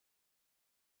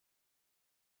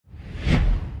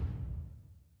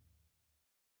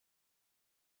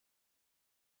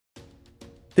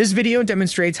This video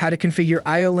demonstrates how to configure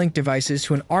I/O link devices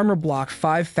to an ArmorBlock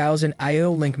 5000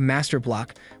 I/O link master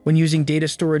block when using data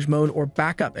storage mode or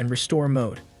backup and restore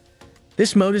mode.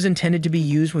 This mode is intended to be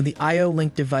used when the I/O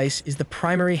link device is the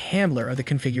primary handler of the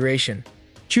configuration.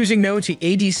 Choosing No to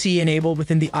ADC enabled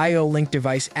within the I/O link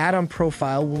device add-on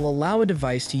profile will allow a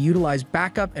device to utilize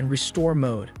backup and restore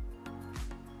mode.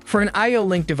 For an I/O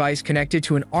link device connected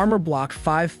to an ArmorBlock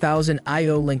 5000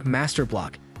 I/O link master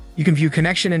block, you can view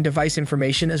connection and device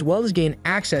information as well as gain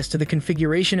access to the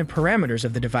configuration and parameters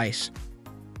of the device.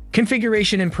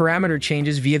 Configuration and parameter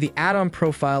changes via the add-on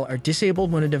profile are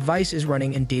disabled when a device is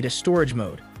running in data storage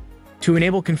mode. To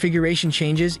enable configuration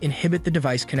changes, inhibit the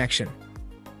device connection.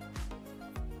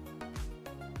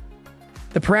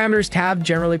 The Parameters tab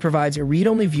generally provides a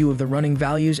read-only view of the running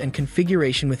values and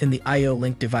configuration within the I/O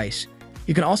link device.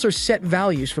 You can also set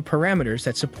values for parameters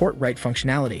that support write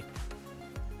functionality.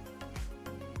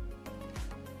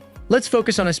 Let's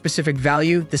focus on a specific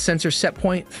value, the sensor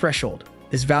setpoint threshold.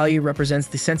 This value represents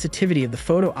the sensitivity of the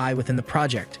photo eye within the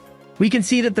project. We can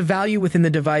see that the value within the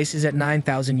device is at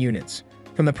 9,000 units.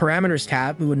 From the Parameters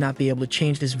tab, we would not be able to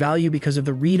change this value because of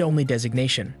the read-only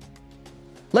designation.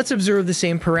 Let's observe the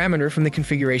same parameter from the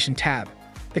Configuration tab.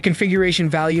 The configuration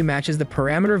value matches the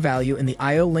parameter value in the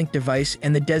I/O link device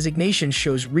and the designation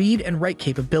shows read and write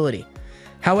capability.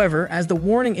 However, as the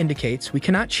warning indicates, we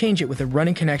cannot change it with a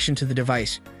running connection to the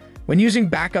device. When using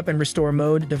backup and restore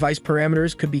mode, device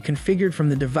parameters could be configured from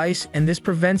the device, and this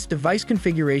prevents device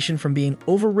configuration from being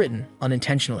overwritten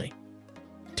unintentionally.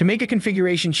 To make a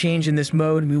configuration change in this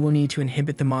mode, we will need to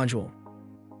inhibit the module.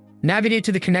 Navigate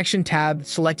to the Connection tab,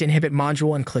 select Inhibit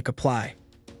Module, and click Apply.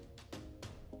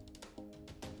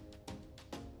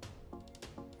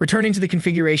 Returning to the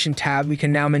Configuration tab, we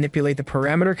can now manipulate the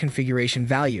parameter configuration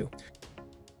value.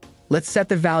 Let's set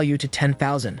the value to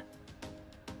 10,000.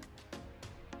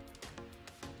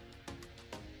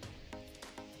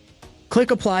 Click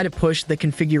Apply to push the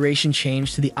configuration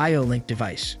change to the I/O link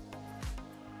device.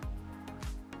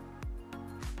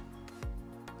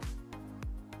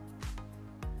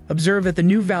 Observe that the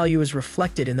new value is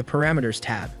reflected in the Parameters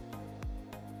tab.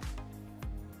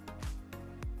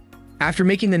 After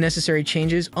making the necessary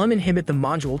changes, uninhibit the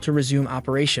module to resume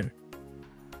operation.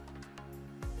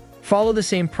 Follow the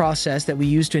same process that we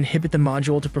used to inhibit the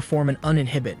module to perform an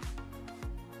uninhibit.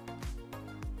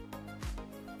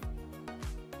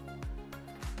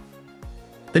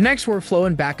 The next workflow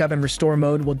in backup and restore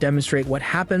mode will demonstrate what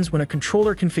happens when a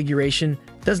controller configuration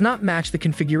does not match the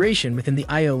configuration within the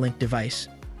I/O link device.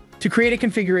 To create a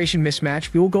configuration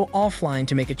mismatch, we will go offline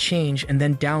to make a change and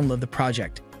then download the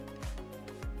project.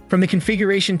 From the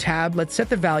Configuration tab, let's set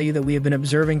the value that we have been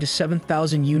observing to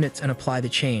 7,000 units and apply the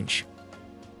change.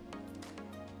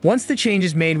 Once the change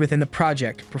is made within the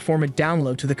project, perform a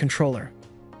download to the controller.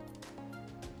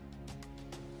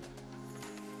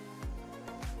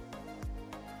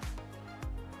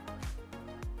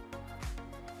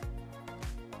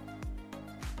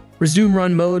 Resume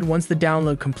run mode once the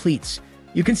download completes.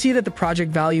 You can see that the project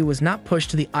value was not pushed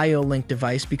to the I/O link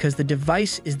device because the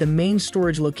device is the main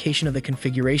storage location of the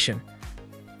configuration.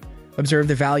 Observe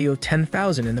the value of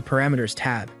 10,000 in the Parameters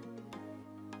tab.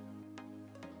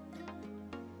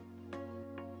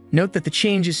 Note that the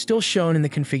change is still shown in the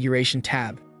Configuration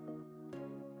tab.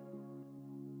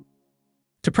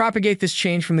 To propagate this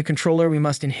change from the controller, we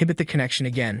must inhibit the connection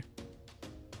again.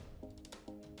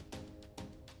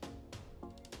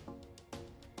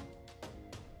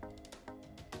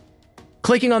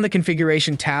 Clicking on the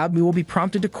Configuration tab, we will be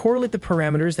prompted to correlate the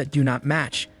parameters that do not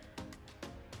match.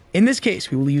 In this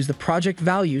case, we will use the project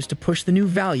values to push the new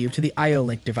value to the I/O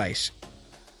link device.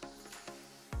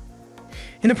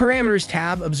 In the Parameters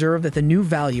tab, observe that the new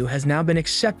value has now been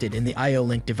accepted in the I/O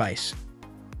link device.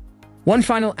 One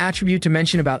final attribute to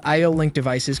mention about I/O link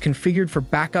devices configured for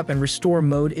backup and restore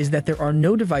mode is that there are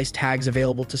no device tags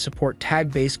available to support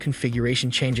tag-based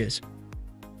configuration changes.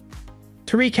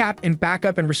 To recap, in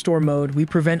backup and restore mode, we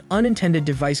prevent unintended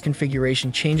device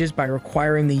configuration changes by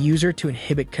requiring the user to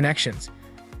inhibit connections.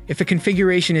 If a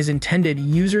configuration is intended,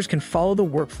 users can follow the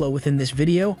workflow within this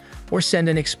video or send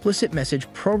an explicit message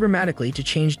programmatically to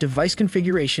change device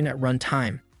configuration at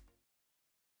runtime.